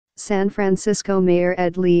San Francisco Mayor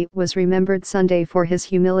Ed Lee was remembered Sunday for his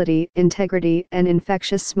humility, integrity, and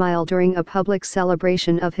infectious smile during a public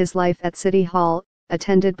celebration of his life at City Hall,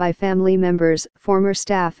 attended by family members, former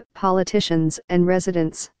staff, politicians, and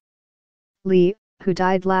residents. Lee, who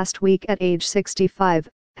died last week at age 65,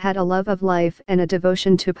 had a love of life and a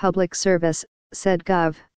devotion to public service, said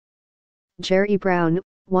Gov. Jerry Brown,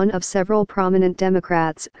 one of several prominent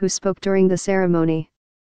Democrats who spoke during the ceremony.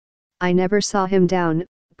 "I never saw him down,"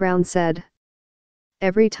 Brown said.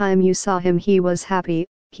 "Every time you saw him he was happy,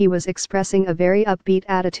 he was expressing a very upbeat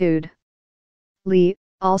attitude." Lee,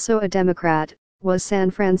 also a Democrat, was San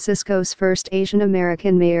Francisco's first Asian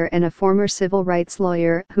American mayor and a former civil rights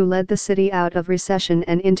lawyer who led the city out of recession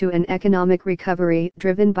and into an economic recovery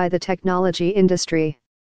driven by the technology industry.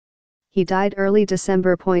 He died early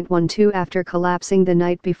December 12 after collapsing the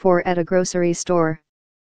night before at a grocery store.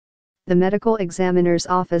 The medical examiner's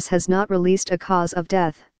office has not released a cause of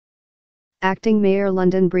death. Acting Mayor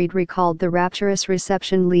London Breed recalled the rapturous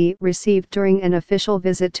reception Lee received during an official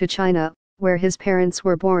visit to China, where his parents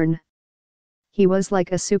were born. "He was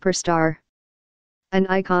like a superstar. An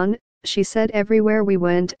icon," she said. "Everywhere we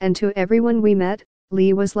went and to everyone we met,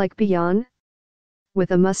 Lee was like Beyond. With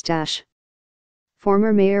a mustache."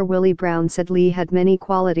 Former Mayor Willie Brown said Lee had many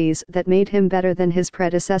qualities that made him better than his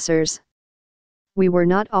predecessors. "We were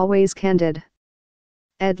not always candid.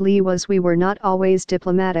 Ed Lee was. We were not always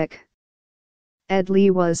diplomatic. Ed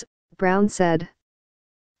Lee was," Brown said.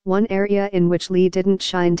 One area in which Lee didn't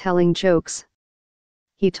shine: telling jokes.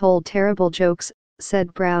 "He told terrible jokes,"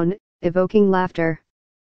 said Brown, evoking laughter.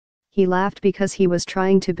 "He laughed because he was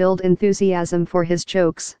trying to build enthusiasm for his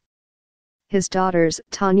jokes." His daughters,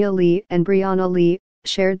 Tanya Lee and Brianna Lee,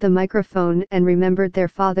 shared the microphone and remembered their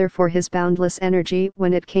father for his boundless energy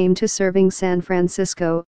when it came to serving San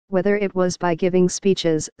Francisco, whether it was by giving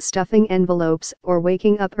speeches, stuffing envelopes, or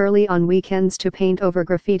waking up early on weekends to paint over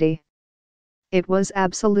graffiti. "It was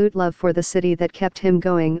absolute love for the city that kept him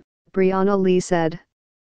going," Brianna Lee said.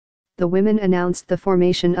 The women announced the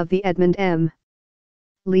formation of the Edmund M.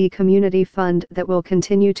 Lee Community Fund that will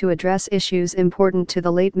continue to address issues important to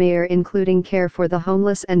the late mayor, including care for the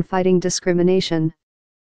homeless and fighting discrimination.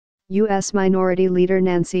 U.S. Minority Leader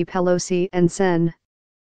Nancy Pelosi and Sen.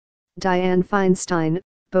 Dianne Feinstein,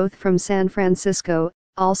 both from San Francisco,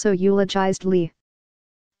 also eulogized Lee.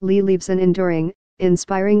 "Lee leaves an enduring,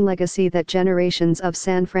 inspiring legacy that generations of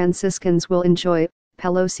San Franciscans will enjoy,"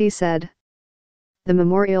 Pelosi said. The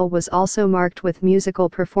memorial was also marked with musical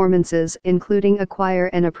performances, including a choir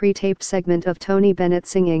and a pre-taped segment of Tony Bennett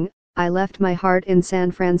singing, "I Left My Heart in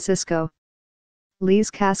San Francisco." Lee's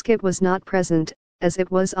casket was not present, as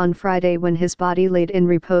it was on Friday when his body laid in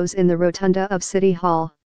repose in the rotunda of City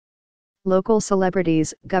Hall. Local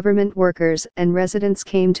celebrities, government workers, and residents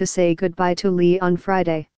came to say goodbye to Lee on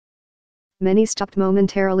Friday. Many stopped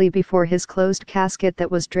momentarily before his closed casket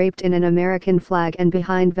that was draped in an American flag and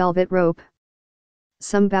behind velvet rope.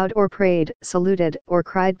 Some bowed or prayed, saluted, or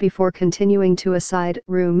cried before continuing to a side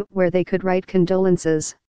room where they could write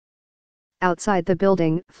condolences. Outside the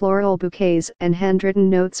building, floral bouquets and handwritten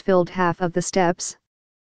notes filled half of the steps.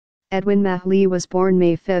 Edwin Mah Lee was born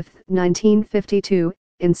May 5, 1952,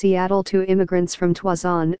 in Seattle to immigrants from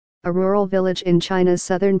Tuazon, a rural village in China's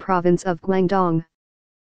southern province of Guangdong.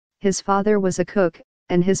 His father was a cook,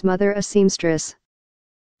 and his mother a seamstress.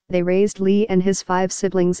 They raised Lee and his 5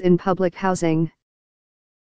 siblings in public housing.